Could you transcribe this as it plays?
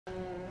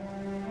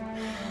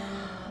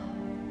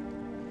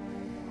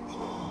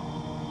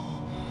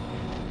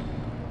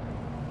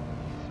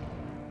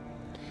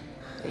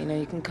You know,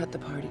 you can cut the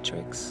party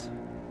tricks.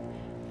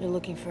 You're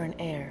looking for an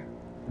heir.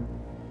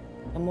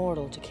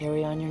 Immortal to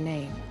carry on your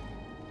name.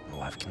 Oh,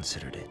 I've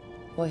considered it.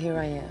 Well, here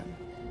I am.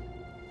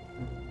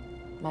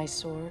 My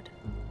sword,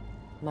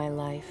 my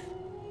life,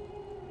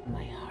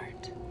 my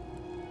heart.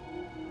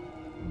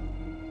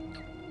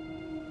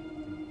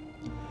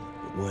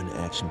 But one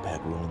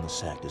action-packed roll in the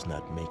sack does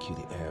not make you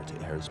the heir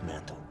to Era's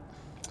mantle.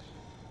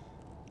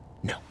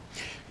 No,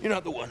 you're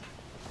not the one.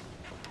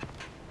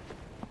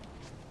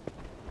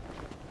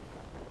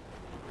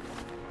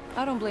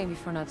 I don't blame you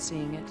for not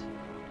seeing it.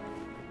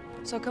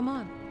 So come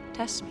on,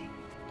 test me.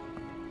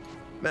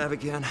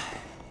 Mavican,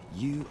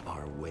 you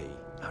are way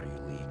out of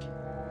your league.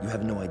 You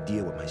have no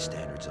idea what my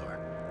standards are.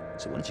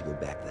 So why don't you go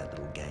back to that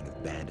little gang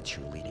of bandits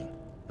you're leading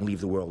and leave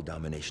the world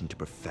domination to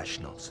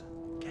professionals,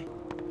 okay?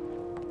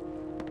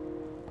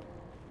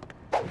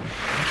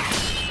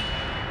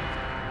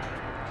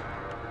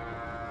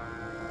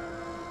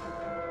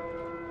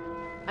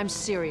 I'm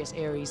serious,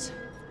 Ares.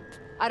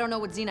 I don't know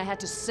what Xena had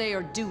to say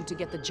or do to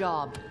get the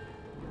job,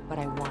 but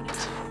I want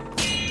it.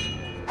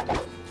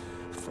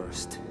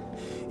 First,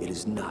 it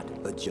is not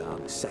a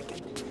job.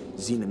 Second,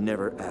 Xena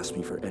never asked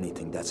me for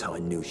anything. That's how I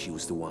knew she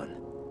was the one.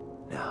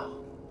 Now,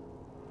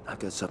 I've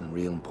got something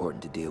real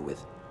important to deal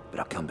with,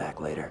 but I'll come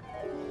back later.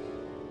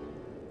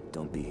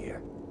 Don't be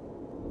here.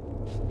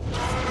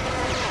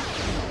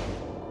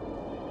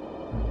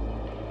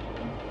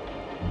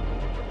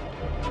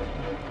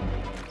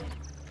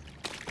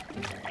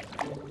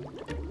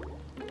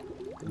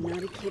 I'm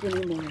not a kid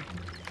anymore.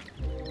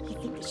 You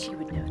think that she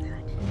would know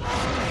that?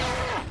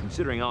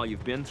 Considering all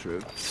you've been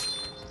through.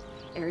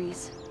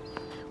 Ares,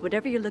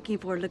 whatever you're looking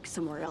for, look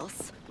somewhere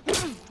else.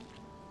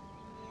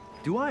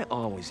 Do I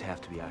always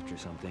have to be after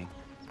something?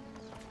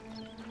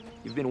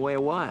 You've been away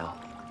a while.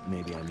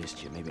 Maybe I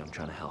missed you. Maybe I'm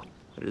trying to help.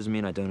 But it doesn't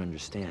mean I don't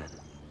understand.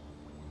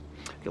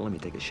 Okay, let me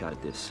take a shot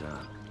at this.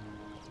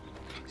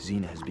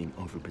 Xena has been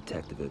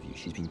overprotective of you.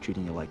 She's been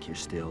treating you like you're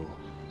still...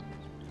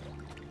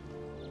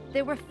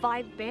 There were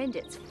 5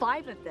 bandits,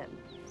 5 of them.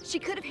 She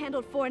could have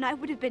handled 4 and I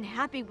would have been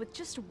happy with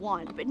just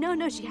 1. But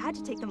no, she had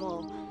to take them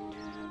all.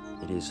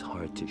 It is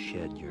hard to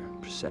shed your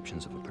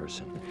perceptions of a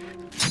person.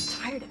 I'm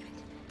tired of it.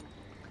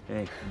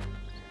 Hey,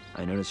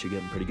 I noticed you're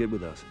getting pretty good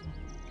with those.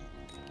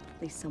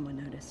 At least someone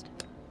noticed.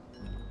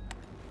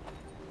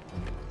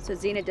 So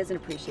Xena doesn't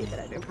appreciate that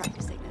I've been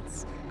practicing.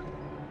 It's...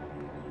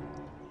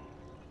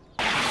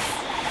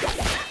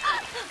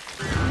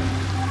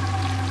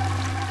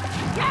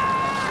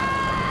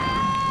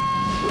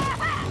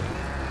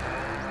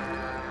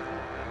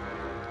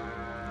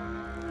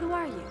 Who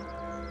are you?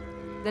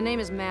 The name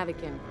is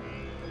Mavican.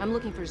 I'm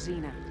looking for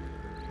Xena.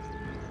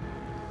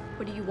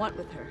 What do you want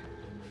with her?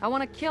 I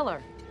want to kill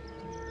her.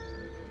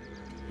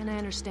 And I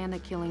understand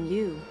that killing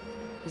you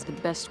is the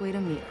best way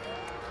to meet her.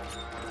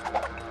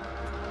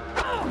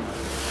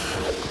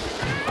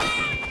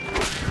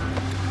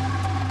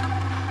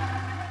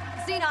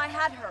 Xena, I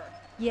had her.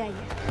 Yeah.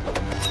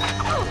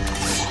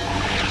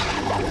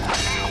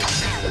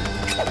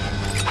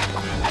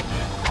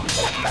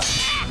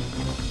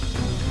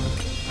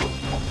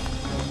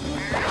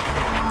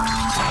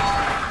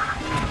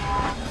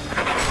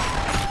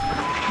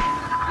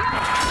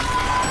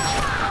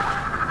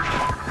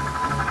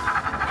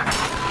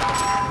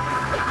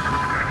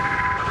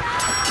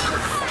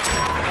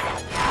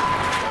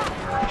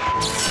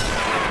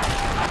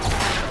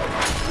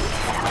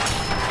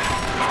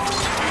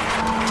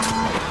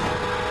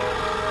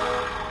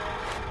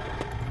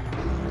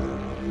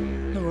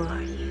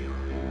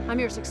 I'm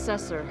your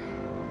successor.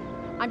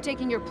 I'm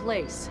taking your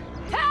place.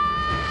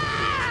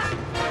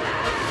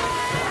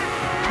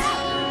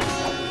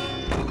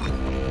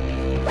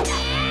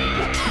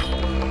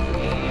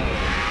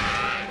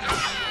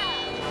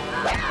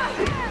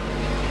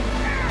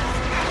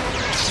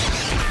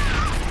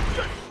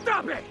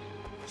 Stop it!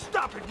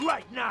 Stop it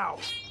right now!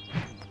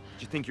 What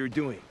do you think you're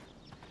doing?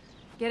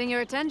 Getting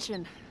your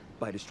attention.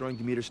 By destroying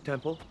Demeter's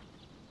temple?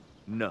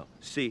 No.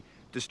 See,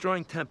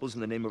 destroying temples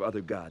in the name of other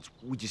gods,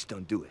 we just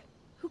don't do it.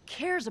 Who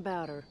cares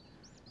about her?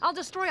 I'll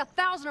destroy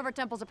 1,000 of her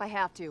temples if I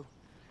have to.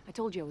 I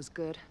told you I was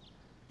good.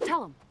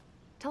 Tell him.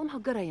 Tell him how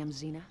good I am,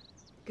 Xena.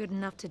 Good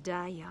enough to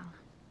die young.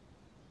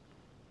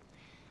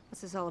 What's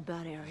this all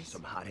about, Ares?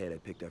 Some hothead I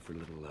picked up for a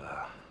little,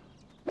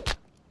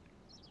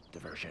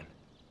 diversion.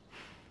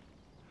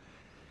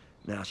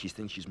 Now she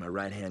thinks she's my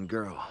right-hand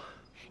girl.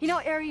 You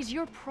know, Ares,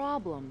 your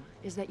problem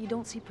is that you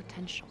don't see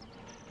potential.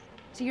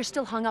 So you're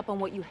still hung up on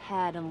what you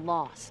had and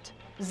lost.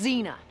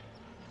 Xena.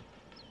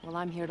 Well,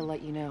 I'm here to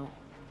let you know.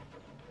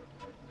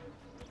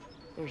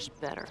 There's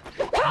better.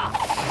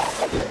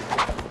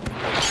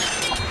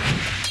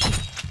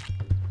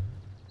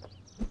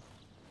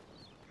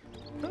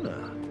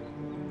 No.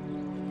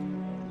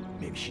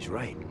 Maybe she's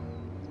right.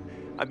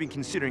 I've been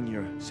considering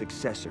your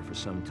successor for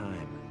some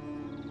time.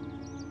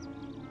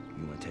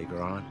 You want to take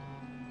her on?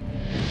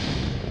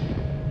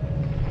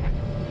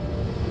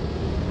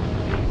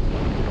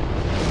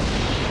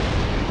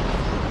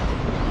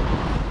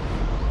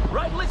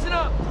 Right, listen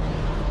up!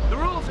 The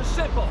rules are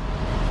simple.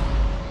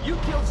 You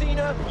kill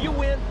Xena, you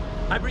win.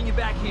 I bring you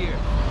back here.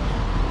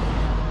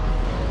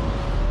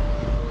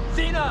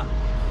 Xena!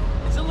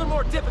 It's a little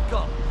more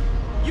difficult.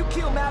 You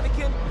kill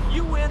Mavican,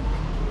 you win.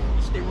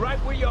 You stay right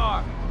where you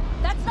are.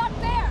 That's not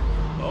fair!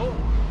 Oh?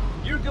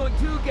 You're going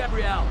too,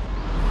 Gabrielle.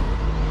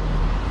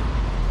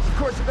 Of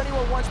course, if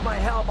anyone wants my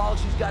help, all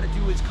she's got to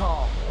do is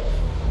call.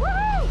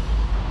 Woohoo!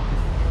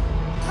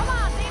 Come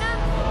on,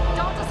 Xena!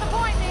 Don't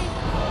disappoint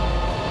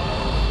me!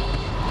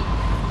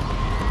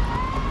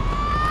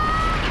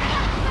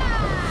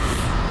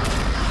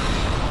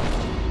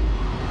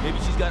 Maybe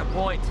she's got a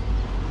point.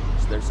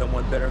 Is there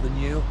someone better than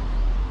you?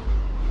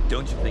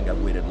 Don't you think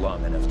I've waited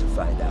long enough to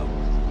find out?